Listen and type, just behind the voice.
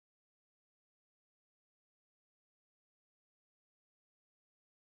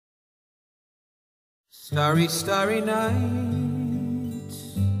Starry, starry night,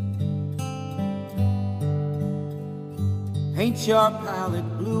 paint your palette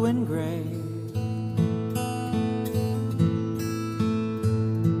blue and gray.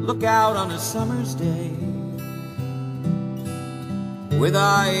 Look out on a summer's day with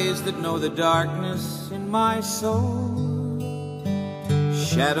eyes that know the darkness in my soul.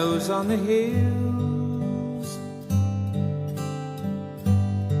 Shadows on the hills,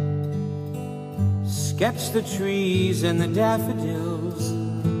 sketch the trees and the daffodils,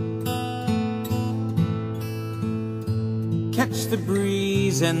 catch the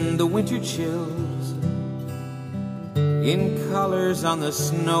breeze and the winter chills in colors on the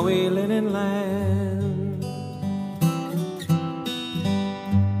snowy linen land.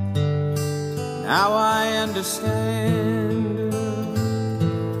 Now I understand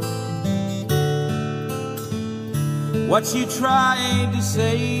what you tried to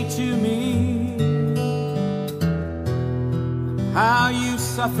say to me, how you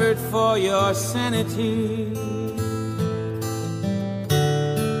suffered for your sanity,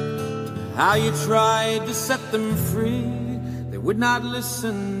 how you tried to set them free. They would not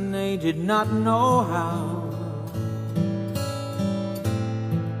listen, they did not know how.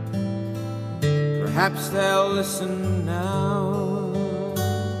 Perhaps they'll listen now.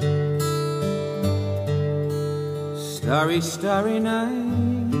 Starry, starry nights,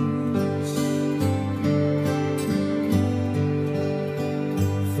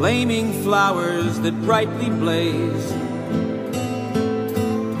 flaming flowers that brightly blaze,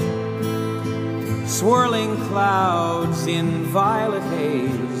 swirling clouds in violet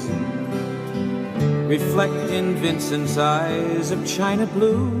haze, reflect in Vincent's eyes of china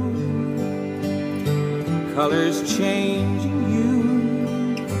blue, colors change in you.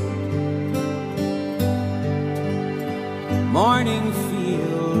 Morning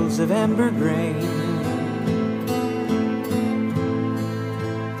fields of amber grain,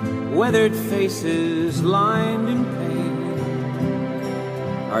 weathered faces lined in pain,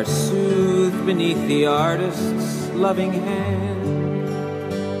 are soothed beneath the artist's loving hand.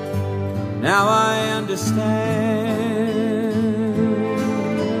 Now I understand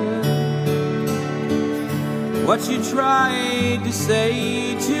what you tried to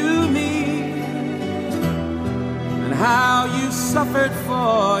say to me, and how you suffered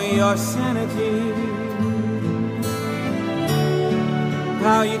for your sanity,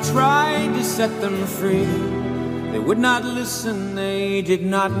 how you tried to set them free. They would not listen, they did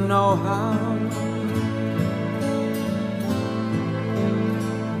not know how.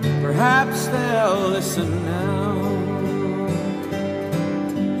 Perhaps they'll listen now,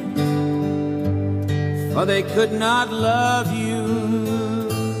 for they could not love you.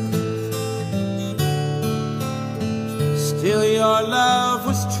 Still your love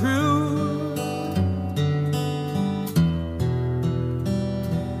was true,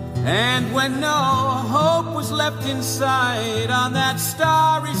 and when no hope was left inside on that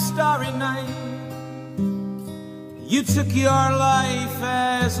starry, starry night, you took your life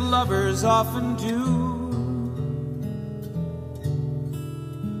as lovers often do.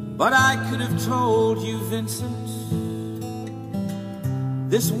 But I could have told you, Vincent,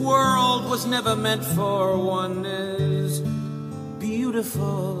 this world was never meant for one as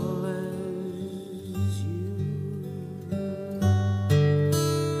beautiful as you.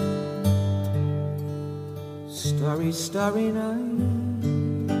 Starry, starry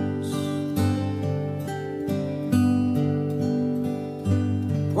nights,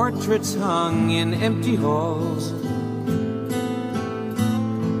 portraits hung in empty halls,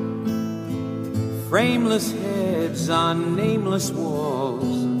 frameless heads on nameless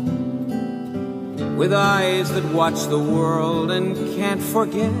walls, with eyes that watch the world and can't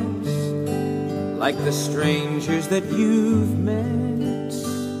forget, like the strangers that you've met.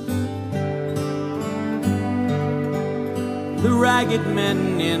 The ragged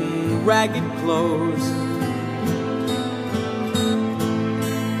men in ragged clothes,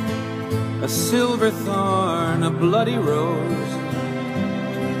 a silver thorn, a bloody rose,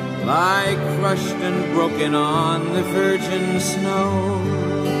 lie crushed and broken on the virgin snow.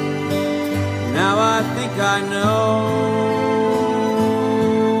 Now I think I know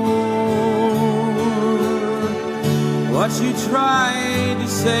what you tried to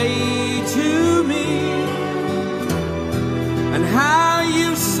say to me, and how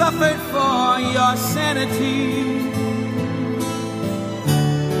you suffered for your sanity,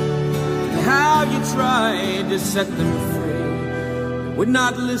 and how you tried to set them free. They would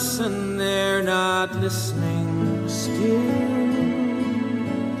not listen, they're not listening still.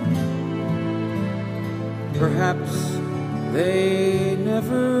 Perhaps they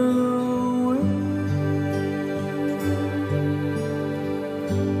never